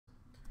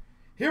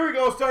Here we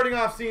go, starting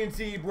off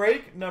CNC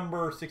break,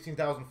 number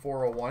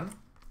 16,401.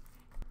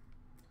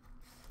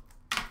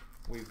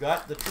 We've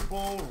got the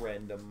triple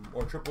random,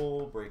 or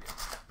triple break.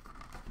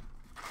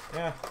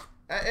 Yeah.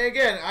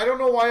 Again, I don't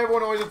know why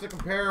everyone always has to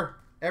compare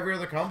every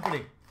other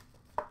company.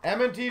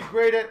 M&T's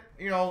great at,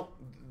 you know,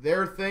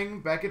 their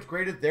thing. Beckett's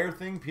great at their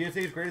thing.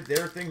 PSA's great at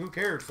their thing. Who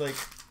cares? Like,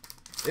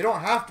 they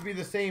don't have to be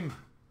the same.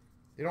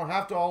 They don't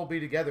have to all be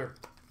together.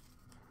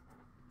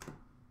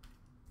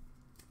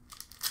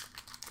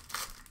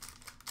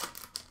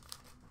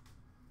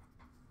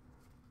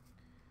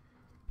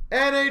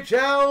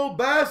 NHL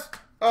best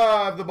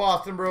of the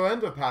Boston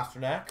Bruins of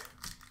Pasternak.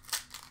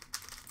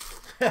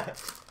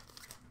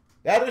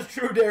 That is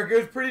true, Derek. It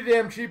was pretty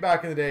damn cheap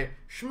back in the day.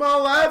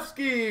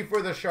 Schmalevsky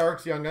for the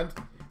Sharks, Young Guns.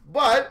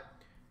 But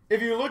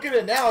if you look at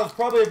it now, it's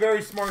probably a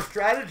very smart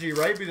strategy,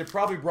 right? Because it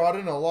probably brought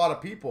in a lot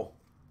of people.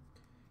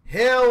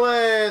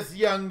 Hillis,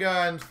 Young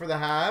Guns for the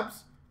Habs.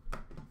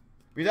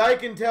 Because I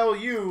can tell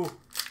you,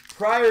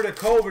 prior to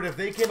COVID, if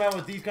they came out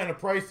with these kind of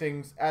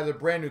pricings as a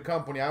brand new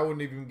company, I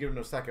wouldn't even give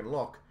them a second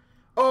look.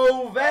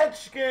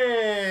 Ovechkin.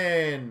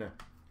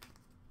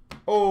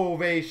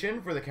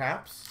 Ovation for the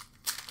Caps.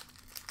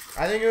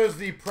 I think it was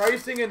the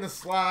pricing and the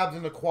slabs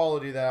and the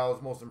quality that I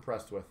was most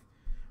impressed with.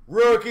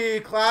 Rookie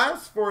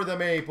class for the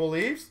Maple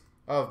Leafs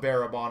of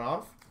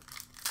Barabanov.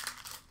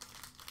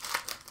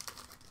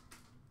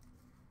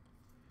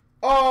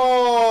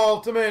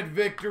 Ultimate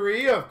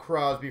victory of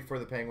Crosby for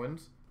the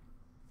Penguins.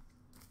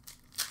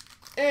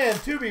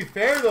 And to be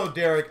fair though,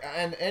 Derek,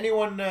 and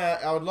anyone,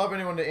 I would love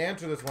anyone to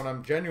answer this one.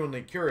 I'm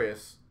genuinely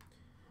curious.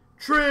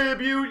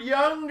 Tribute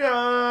Young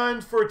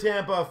Guns for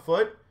Tampa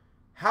Foot.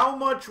 How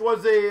much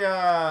was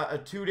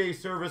a 2-day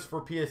service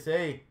for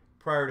PSA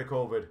prior to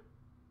COVID?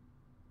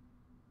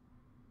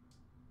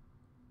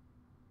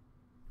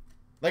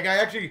 Like,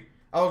 I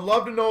would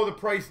love to know the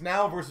price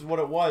now versus what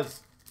it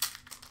was.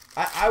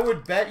 I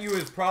would bet you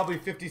it's probably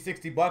 50,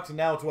 60 bucks, and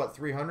now it's what,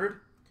 300?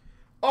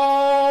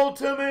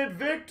 Ultimate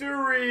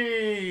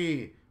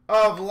victory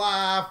of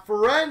Lafreniere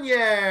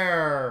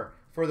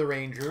for the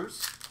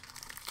Rangers.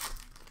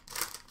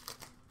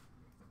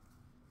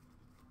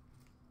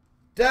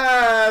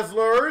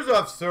 Dazzlers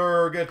of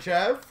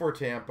Sergachev for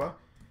Tampa.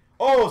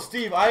 Oh,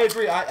 Steve, I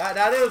agree.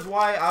 That is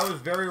why I was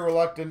very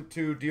reluctant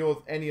to deal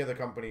with any of the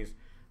companies.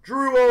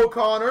 Drew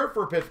O'Connor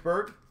for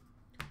Pittsburgh.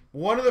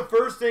 One of the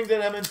first things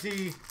that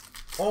M&T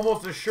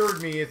almost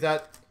assured me is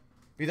that,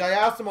 because I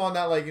asked them on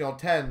that, like, you know,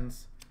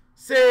 10s.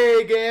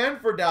 Sagan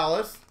for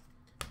Dallas.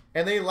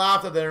 And they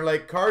laughed at that. They're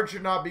like, cards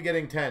should not be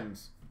getting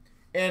 10s.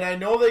 And I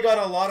know they got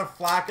a lot of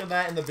flack on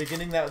that in the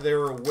beginning, that they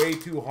were way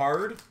too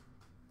hard.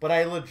 But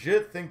I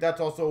legit think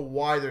that's also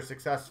why they're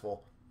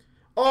successful.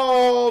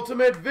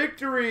 Ultimate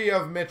victory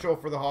of Mitchell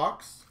for the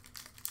Hawks.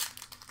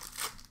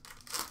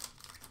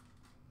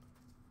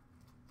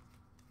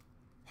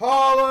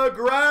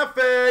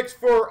 Holographics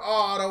for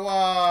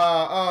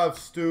Ottawa of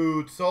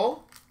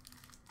Stützle.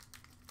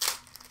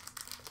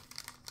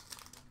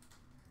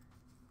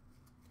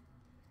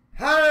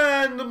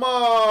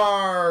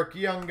 Handmark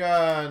Young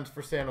Guns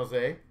for San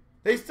Jose.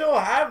 They still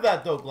have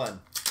that though, Glenn.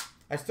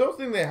 I still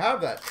think they have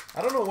that.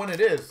 I don't know when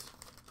it is.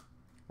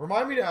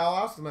 Remind me, I'll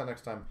ask them that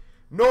next time.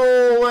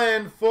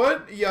 Nolan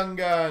Foote, Young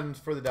Guns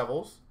for the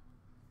Devils.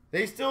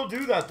 They still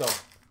do that, though.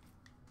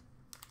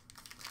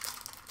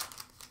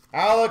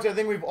 Alex, I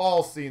think we've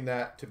all seen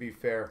that, to be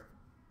fair.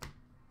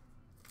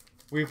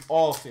 We've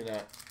all seen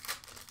that.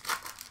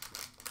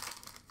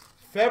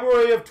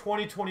 February of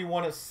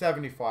 2021 at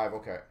 75,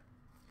 okay.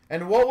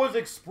 And what was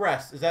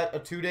Express? Is that a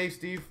 2-day,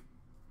 Steve?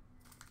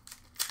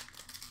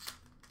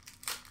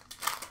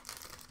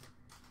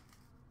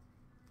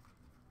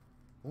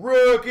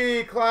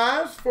 Rookie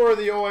class for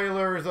the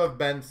Oilers of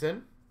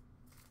Benson.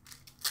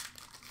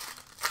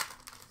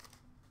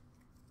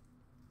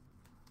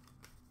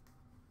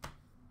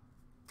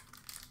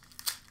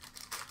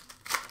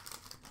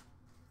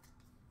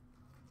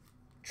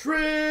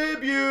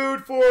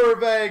 Tribute for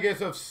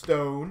Vegas of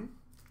Stone.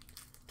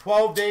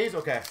 12 days?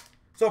 Okay.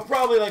 So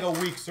probably like a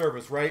week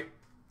service, right?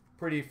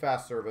 Pretty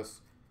fast service.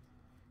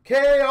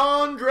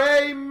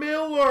 K-Andre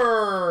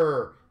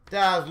Miller.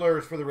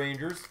 Dazzlers for the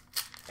Rangers.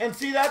 And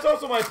see, that's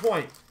also my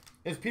point.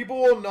 Is people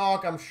will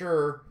knock, I'm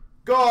sure,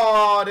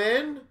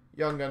 Godin,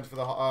 Young Guns for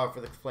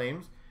the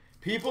Flames.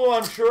 People,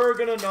 I'm sure, are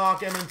going to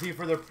knock M&T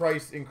for their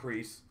price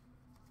increase.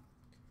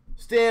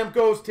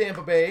 Stamkos,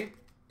 Tampa Bay.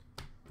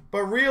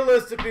 But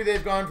realistically,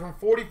 they've gone from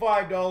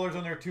 $45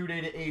 on their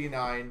 2-day to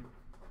 $89.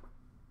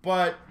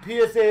 But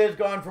PSA has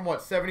gone from, what,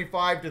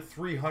 $75 to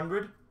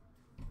 $300?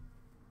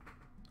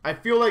 I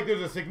feel like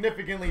there's a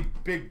significantly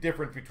big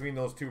difference between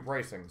those two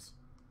pricings.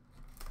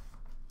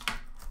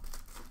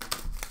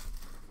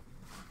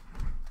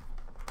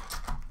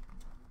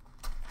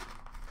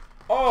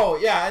 Oh,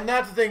 yeah, and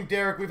that's the thing,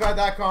 Derek. We've had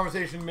that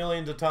conversation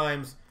millions of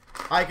times.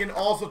 I can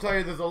also tell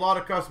you there's a lot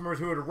of customers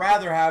who would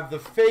rather have the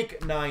fake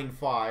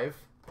 9.5.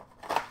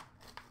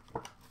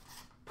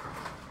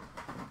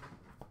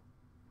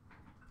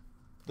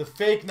 The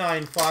fake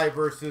 9.5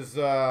 versus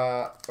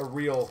a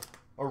real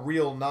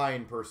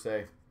 9 per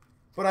se.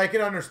 But I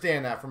can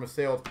understand that from a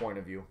sales point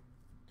of view.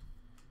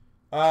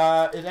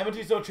 Is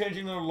M&T still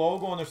changing their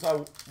logo on their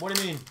side? What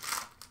do you mean?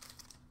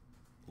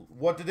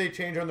 What did they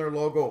change on their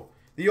logo?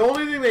 The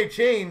only thing they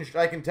changed,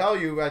 I can tell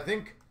you,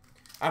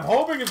 I'm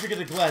hoping it's because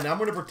of Glenn. I'm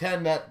going to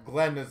pretend that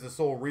Glenn is the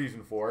sole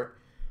reason for it.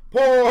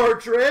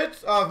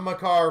 Portraits of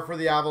Makar for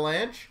the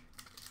Avalanche.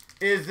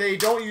 Is they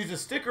don't use a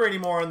sticker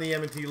anymore on the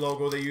M&T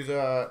logo. They use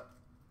a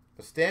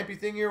stampy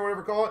thingy or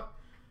whatever you call it.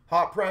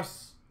 Hot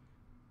press.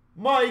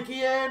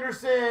 Mikey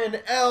Anderson,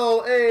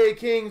 L.A.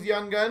 Kings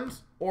Young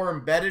Guns. Or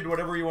embedded,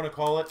 whatever you want to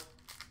call it.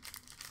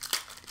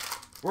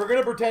 We're going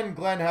to pretend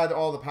Glenn had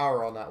all the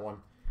power on that one.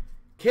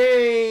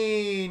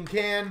 Kane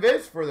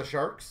Canvas for the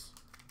Sharks.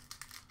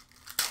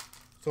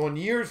 So in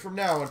years from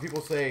now, when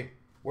people say,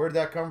 where did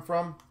that come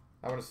from?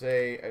 I'm going to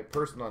say a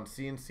person on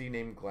CNC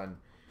named Glenn.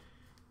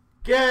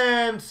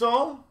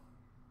 Gansel.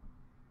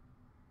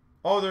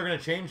 Oh, they're going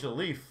to change the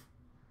leaf.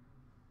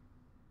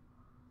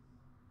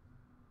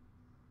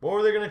 What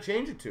were they going to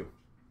change it to?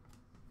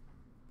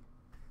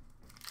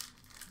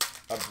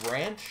 A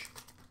branch?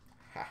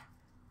 Ha.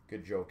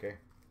 Good joke, eh?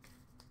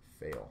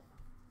 Fail.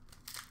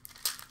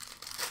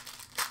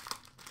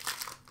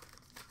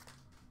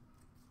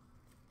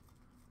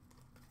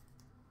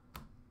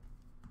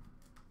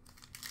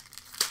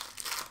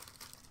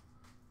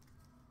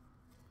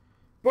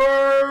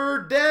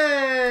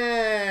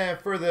 Burden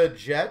for the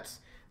Jets.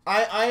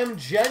 I am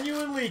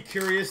genuinely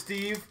curious,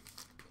 Steve,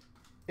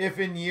 if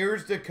in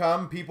years to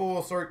come people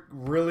will start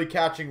really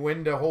catching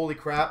wind to, holy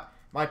crap,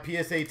 my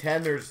PSA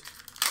 10, there's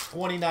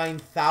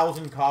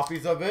 29,000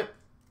 copies of it.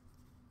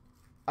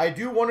 I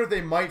do wonder if they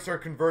might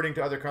start converting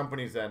to other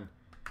companies then.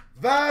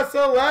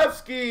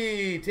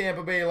 Vasilevsky,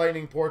 Tampa Bay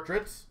Lightning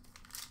Portraits.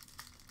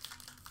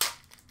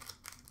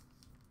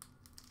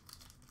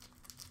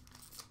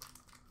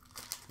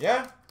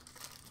 Yeah.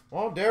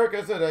 Well, Derek,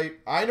 I said,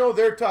 I know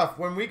they're tough.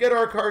 When we get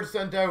our cards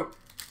sent out,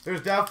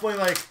 there's definitely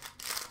like,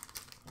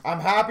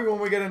 I'm happy when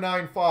we get a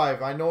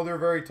 9.5. I know they're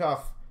very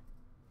tough.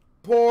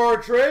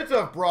 Portraits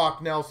of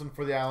Brock Nelson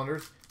for the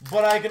Islanders.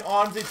 But I can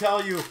honestly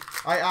tell you,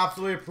 I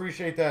absolutely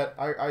appreciate that.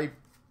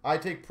 I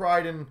take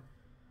pride in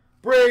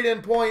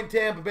Braden Point,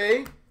 Tampa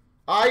Bay.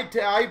 I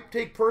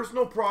take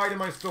personal pride in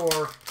my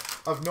store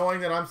of knowing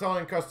that I'm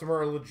selling a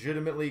customer a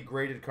legitimately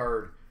graded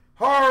card.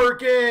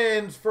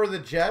 Harkins for the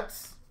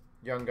Jets.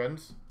 Young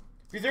Guns.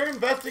 Because they're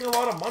investing a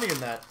lot of money in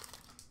that.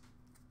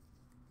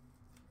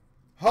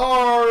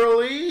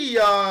 Harley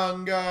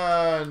Young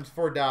Guns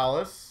for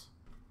Dallas.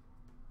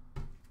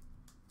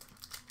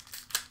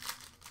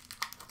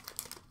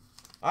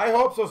 I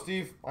hope so,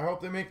 Steve. I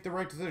hope they make the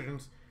right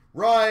decisions.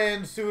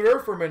 Ryan Suter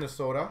for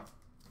Minnesota.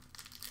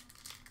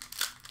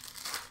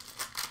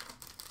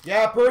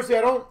 Yeah, Percy,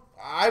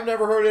 I've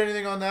never heard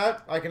anything on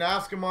that. I can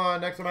ask them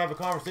next time I have a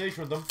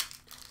conversation with them.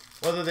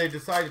 Whether they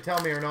decide to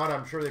tell me or not,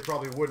 I'm sure they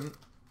probably wouldn't.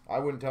 I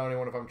wouldn't tell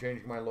anyone if I'm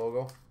changing my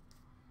logo.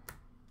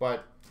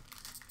 But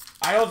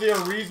I don't see a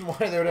reason why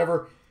they would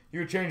ever you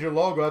would change your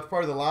logo. That's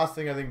probably the last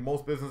thing I think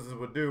most businesses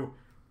would do.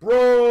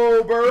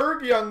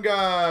 Broberg Young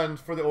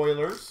Guns for the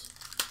Oilers.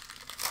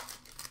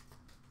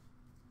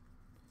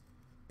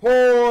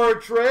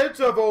 Portraits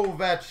of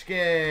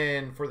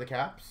Ovechkin for the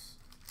Caps.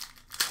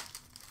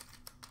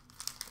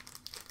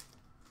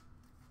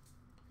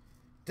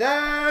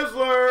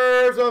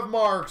 Dazzlers of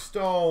Mark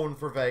Stone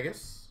for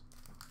Vegas.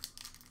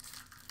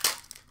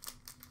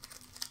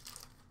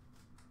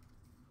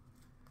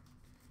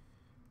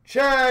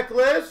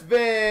 Checklist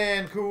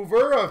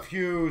Vancouver of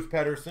Hughes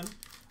Pedersen.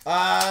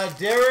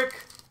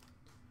 Derek.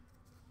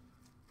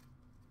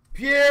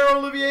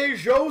 Pierre-Olivier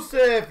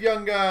Joseph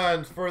Young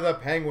Guns for the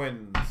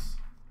Penguins.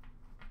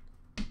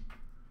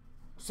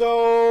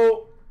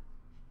 So,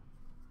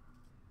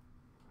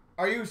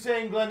 are you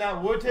saying, Glenn,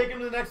 that would take him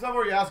to the next level,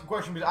 or are you asking a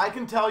question? Because I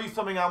can tell you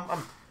something. I'm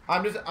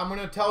going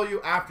to tell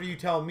you after you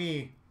tell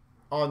me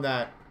on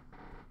that.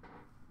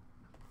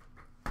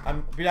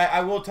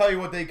 I will tell you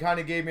what they kind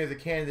of gave me as a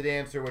candid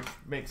answer, which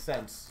makes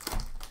sense.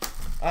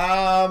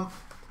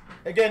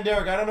 Again,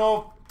 Derek, I don't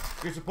know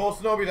if you're supposed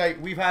to know, because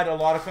we've had a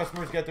lot of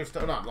customers get their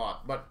stuff. Not a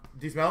lot, but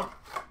decent amount.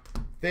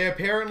 They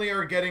apparently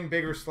are getting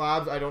bigger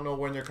slabs. I don't know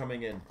when they're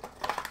coming in.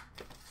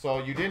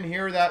 So you didn't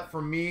hear that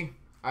from me.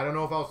 I don't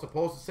know if I was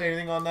supposed to say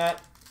anything on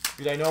that,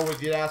 because I know we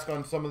did ask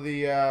on some of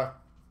the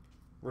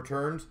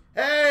returns.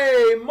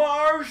 Hey,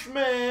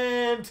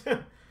 Marshman!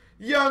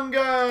 Young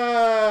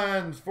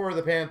Guns for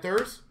the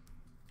Panthers.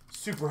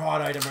 Super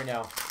hot item right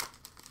now.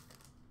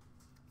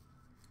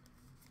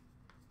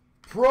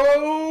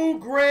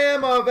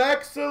 Program of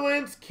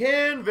Excellence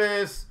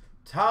Canvas.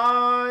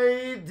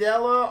 Ty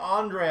Della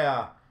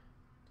Andrea.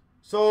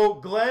 So,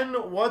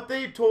 Glenn, what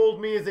they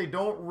told me is they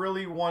don't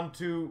really want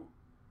to...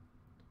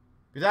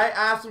 Because I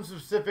asked them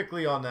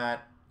specifically on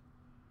that.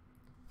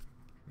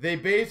 They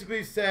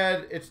basically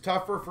said it's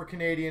tougher for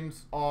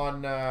Canadians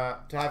on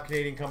to have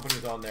Canadian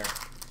companies on there.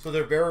 So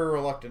they're very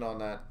reluctant on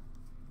that.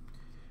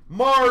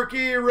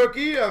 Marquee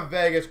Rookie of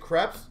Vegas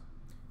Krebs.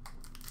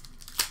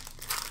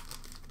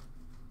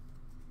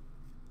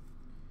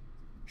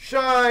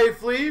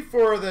 Shifley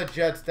for the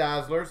Jets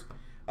Dazzlers.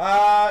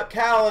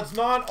 Cal, it's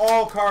not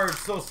all cards.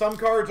 So some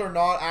cards are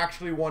not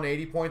actually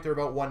 180 point. They're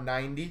about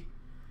 190.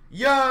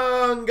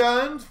 Young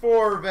Guns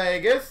for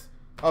Vegas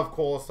of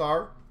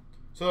Colasar.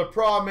 So the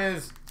problem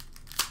is,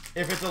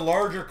 if it's a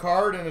larger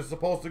card and it's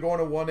supposed to go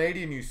into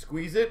 180 and you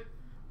squeeze it,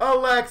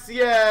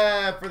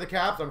 Alexia for the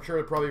Caps. I'm sure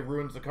it probably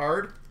ruins the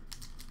card.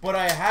 But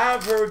I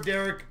have heard,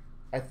 Derek,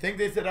 I think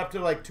they said up to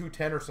like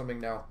 210 or something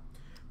now.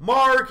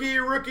 Marquee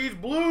Rookies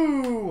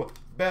Blue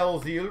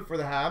Belzile for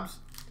the Habs.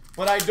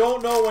 But I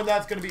don't know when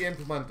that's going to be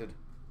implemented.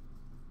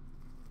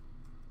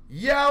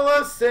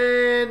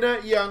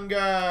 Yellison Young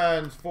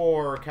Guns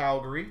for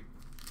Calgary.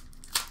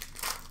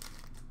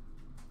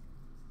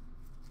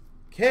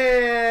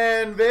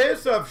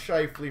 Canvas of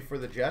Scheifele for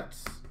the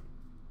Jets.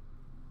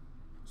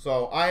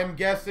 So I am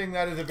guessing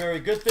that is a very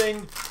good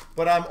thing.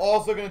 But I'm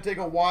also going to take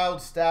a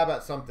wild stab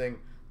at something.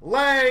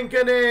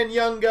 Lankinen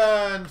Young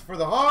Guns for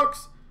the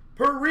Hawks.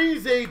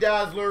 Parise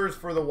Dazzlers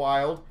for the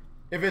Wild.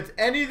 If it's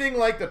anything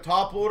like the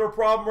top loader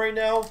problem right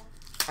now,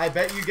 I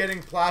bet you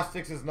getting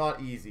plastics is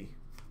not easy.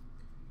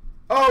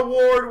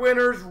 Award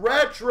winners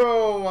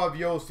retro of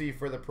Yossi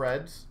for the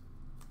Preds.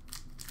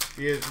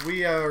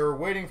 We are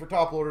waiting for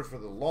top loaders for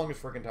the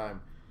longest freaking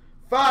time.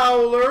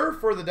 Fowler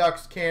for the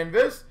Ducks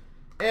canvas.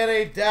 And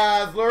a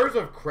Dazzlers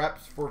of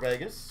Krebs for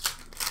Vegas.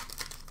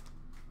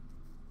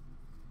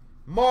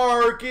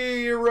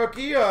 Marquee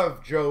Rookie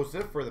of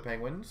Joseph for the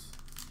Penguins.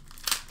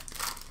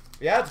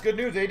 Yeah, it's good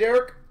news, eh,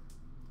 Derek?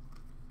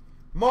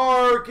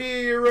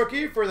 Marquee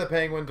Rookie for the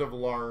Penguins of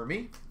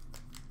Larmy.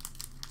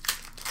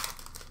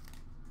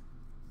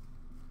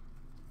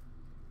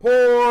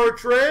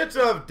 Portrait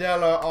of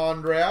Della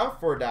Andrea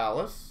for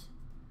Dallas.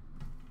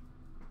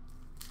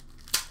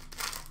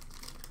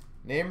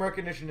 Name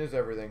recognition is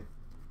everything.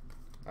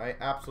 I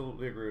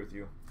absolutely agree with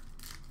you.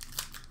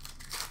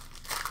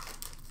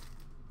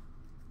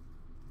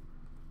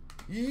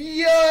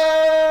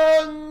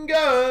 Young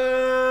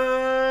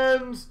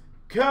Guns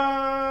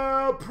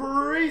Kaprizov.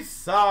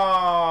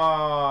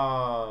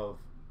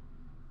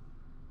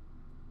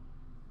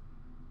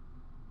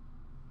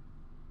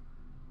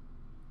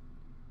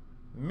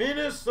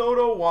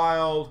 Minnesota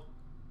Wild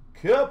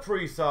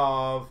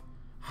Kaprizov.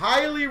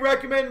 Highly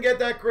recommend get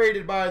that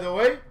graded, by the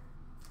way.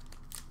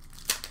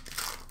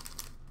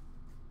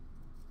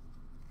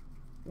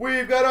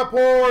 We've got a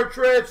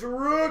Portraits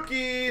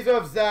Rookies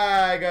of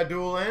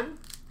Zagadulin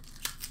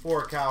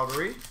for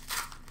Calgary.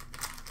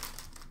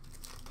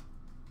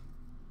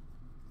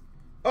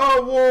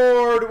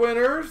 Award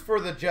winners for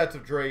the Jets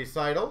of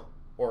Draisaitl,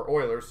 or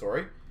Oilers,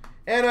 sorry.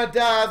 And a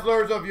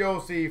Dazzlers of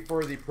Yossi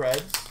for the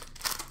Preds.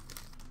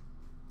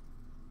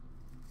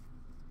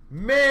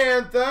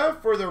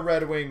 Mantha for the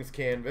Red Wings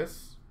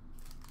canvas.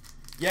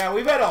 Yeah,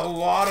 we've had a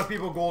lot of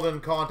people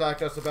golden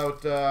contact us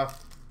about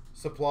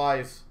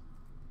supplies.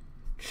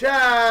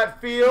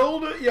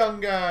 Chatfield Young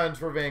Guns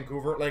for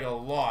Vancouver, like a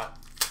lot.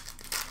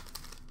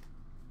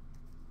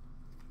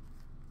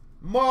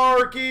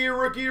 Marquee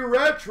Rookie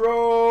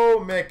Retro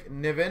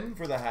McNiven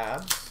for the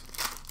Habs.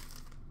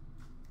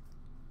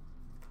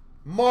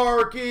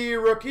 Marquee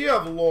Rookie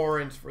of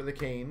Lawrence for the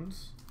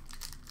Canes.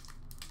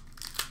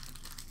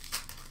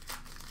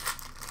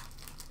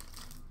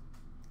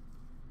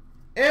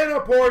 And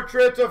a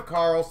portrait of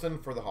Carlson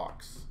for the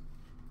Hawks.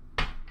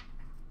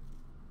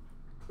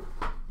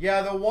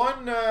 Yeah, the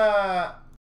one